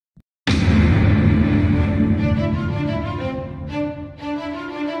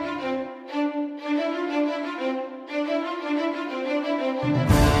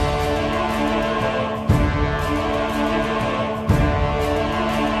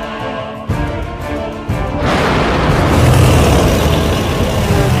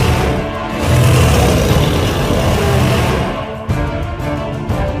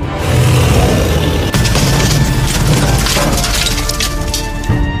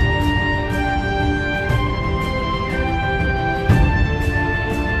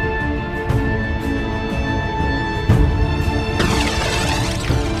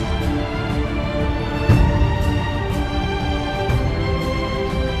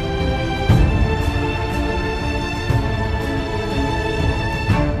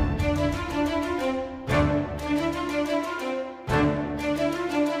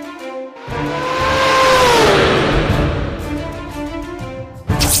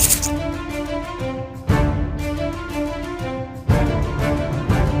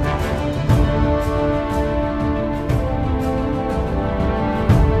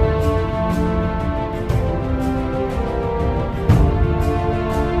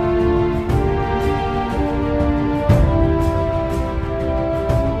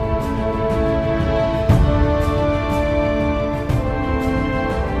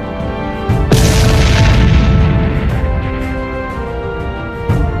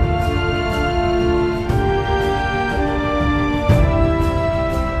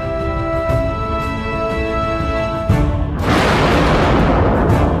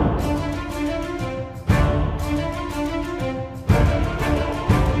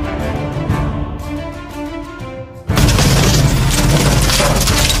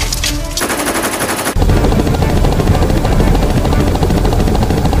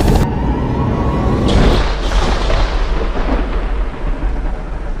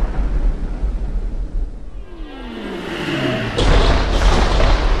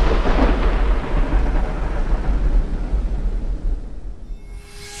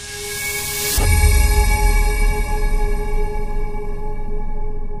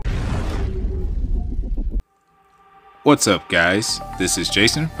What's up, guys? This is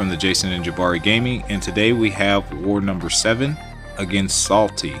Jason from the Jason&Jabari Gaming, and today we have war number 7 against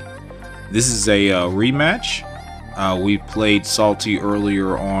Salty. This is a rematch. We played Salty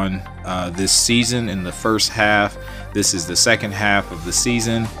earlier on this season in the first half. This is the second half of the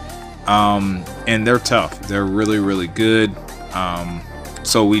season, and they're tough. They're really good.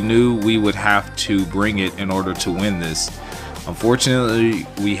 So we knew we would have to bring it in order to win this. Unfortunately,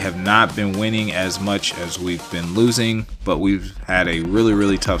 we have not been winning as much as we've been losing, but we've had a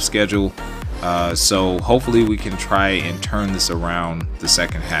really tough schedule. So hopefully we can try and turn this around the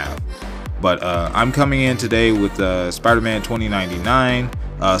second half. But I'm coming in today with Spider-Man 2099.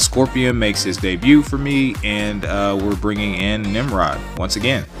 Scorpion makes his debut for me, and we're bringing in Nimrod once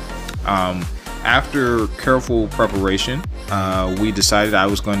again. After careful preparation, we decided I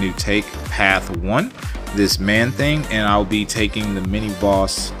was going to take Path 1. This man thing, and I'll be taking the mini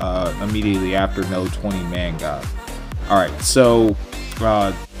boss immediately after Node 20 man god. Alright, so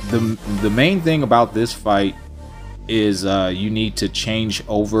the main thing about this fight is you need to change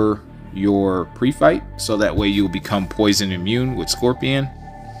over your pre-fight so that way you'll become poison immune with Scorpion.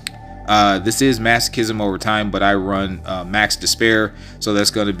 This is masochism over time, but I run max despair, so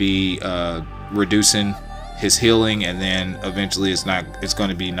that's going to be reducing his healing, and then eventually it's going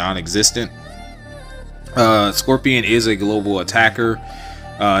to be non-existent. Scorpion is a global attacker,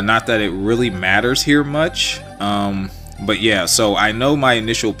 not that it really matters here much, but yeah, so I know my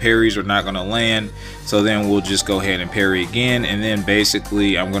initial parries are not going to land, so then we'll just go ahead and parry again, and then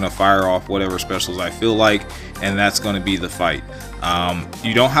basically I'm going to fire off whatever specials I feel like, and that's going to be the fight.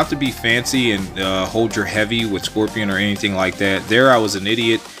 You don't have to be fancy and hold your heavy with Scorpion or anything like that. There I was an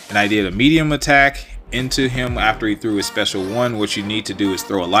idiot, and I did a medium attack into him after he threw his special 1. What you need to do is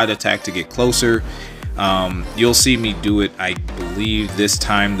throw a light attack to get closer. You'll see me do it, I believe this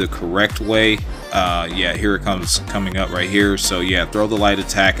time the correct way. Yeah, here it comes coming up right here. So yeah, throw the light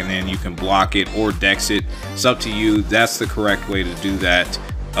attack and then you can block it or dex it. It's up to you. That's the correct way to do that,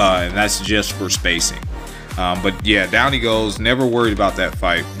 and that's just for spacing. But yeah, down he goes. Never worried about that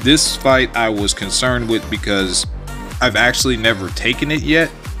fight. This fight I was concerned with because I've actually never taken it yet.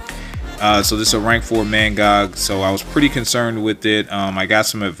 So this is a rank 4 Mangog, so I was pretty concerned with it. I got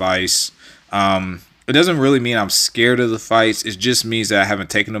some advice. It doesn't really mean I'm scared of the fights. It just means that I haven't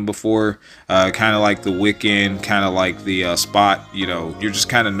taken them before. Kind of like the Wiccan, kind of like the Spot. You know, you're just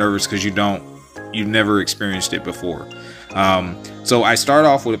kind of nervous because you've never experienced it before. So I start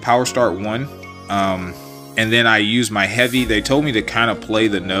off with a power start 1, and then I use my heavy. They told me to kind of play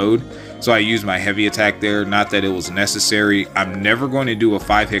the node, so I used my heavy attack there. Not that it was necessary. I'm never going to do a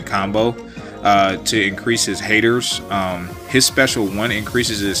 5-hit combo to increase his haters. His special 1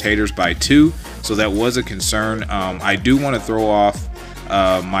 increases his haters by 2, so that was a concern. I do want to throw off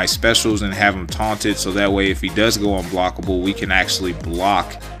my specials and have him taunted, so that way if he does go unblockable, we can actually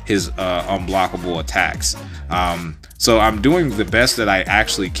block his unblockable attacks. So I'm doing the best that I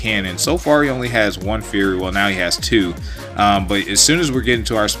actually can, and so far he only has 1 Fury. Well, now he has 2, but as soon as we're getting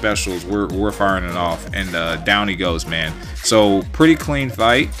to our specials, we're firing it off, and down he goes, man. So pretty clean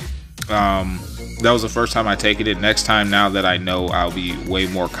fight. That was the first time I taken it. Next time, now that I know, I'll be way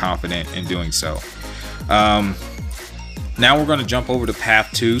more confident in doing so. Now we're going to jump over to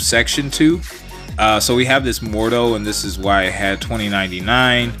Path 2, Section 2. So we have this Mordo, and this is why I had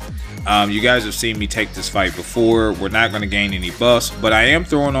 2099. You guys have seen me take this fight before. We're not going to gain any buffs, but I am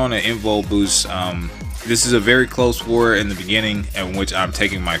throwing on an Invo boost. This is a very close war in the beginning in which I'm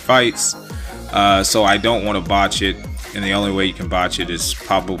taking my fights, so I don't want to botch it. And the only way you can botch it is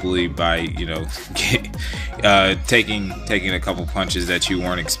probably by, you know, taking a couple punches that you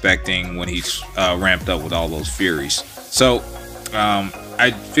weren't expecting when he's ramped up with all those furies. So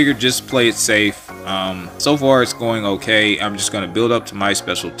I figured just play it safe. So far it's going okay. I'm just going to build up to my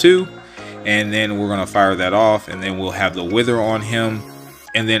special 2, and then we're going to fire that off, and then we'll have the wither on him,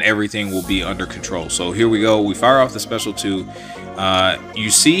 and then everything will be under control. So here we go. We fire off the special 2.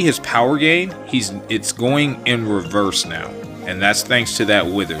 You see his power gain, it's going in reverse now, and that's thanks to that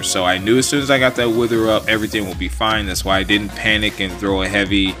wither. So I knew as soon as I got that wither up, everything will be fine. That's why I didn't panic and throw a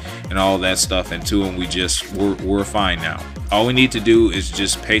heavy and all that stuff into him. We're fine now. All we need to do is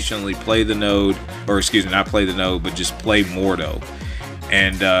just patiently play the node, or excuse me, not play the node, but just play Mordo.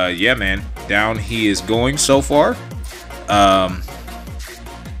 And yeah, man, down he is going so far.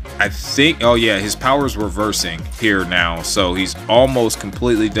 I think, oh yeah, his power is reversing here now, so he's almost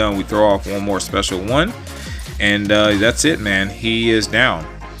completely done. We throw off one more special 1, and that's it, man. He is down.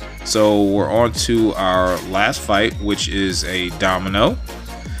 So we're on to our last fight, which is a domino,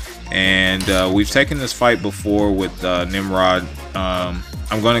 and we've taken this fight before with Nimrod.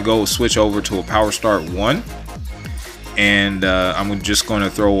 I'm going to go switch over to a power start 1, and I'm just going to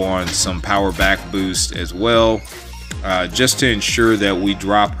throw on some power back boost as well, just to ensure that we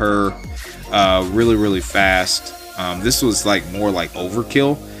drop her really fast. This was like more like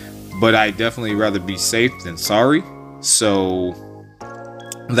overkill, but I definitely rather be safe than sorry, so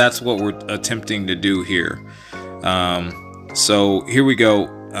that's what we're attempting to do here. So here we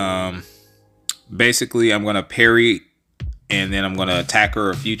go. Basically, I'm going to parry, and then I'm going to attack her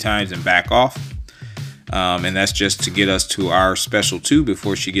a few times and back off. And that's just to get us to our special 2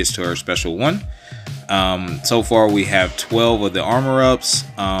 before she gets to her special 1. So far we have 12 of the armor ups.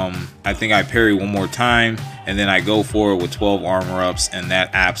 I think I parry one more time, and then I go for it with 12 armor ups, and that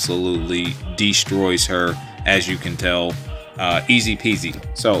absolutely destroys her, as you can tell. Easy peasy.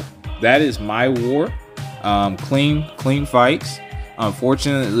 So that is my war. Clean fights.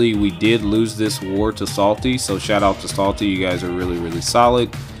 Unfortunately, we did lose this war to Salty, so shout out to Salty. You guys are really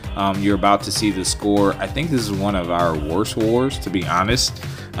solid. You're about to see the score. I think this is one of our worst wars, to be honest.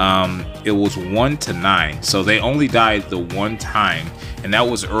 It was 1-9, so they only died the one time, and that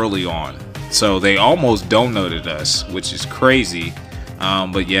was early on. So they almost donated us, which is crazy.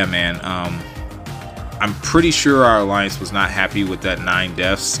 But yeah, man, I'm pretty sure our alliance was not happy with that 9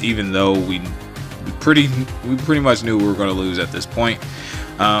 deaths, even though we pretty much knew we were going to lose at this point.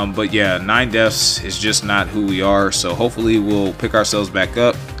 But yeah, 9 deaths is just not who we are, so hopefully we'll pick ourselves back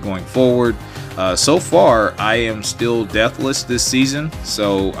up going forward. So far I am still deathless this season,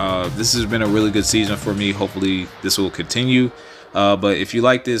 so this has been a really good season for me. Hopefully this will continue. But if you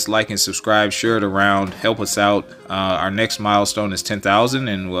like this, like and subscribe, share it around, help us out. Our next milestone is 10,000,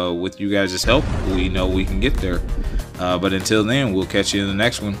 and with you guys' help, we know we can get there. But until then, we'll catch you in the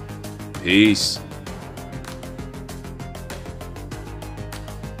next one. Peace.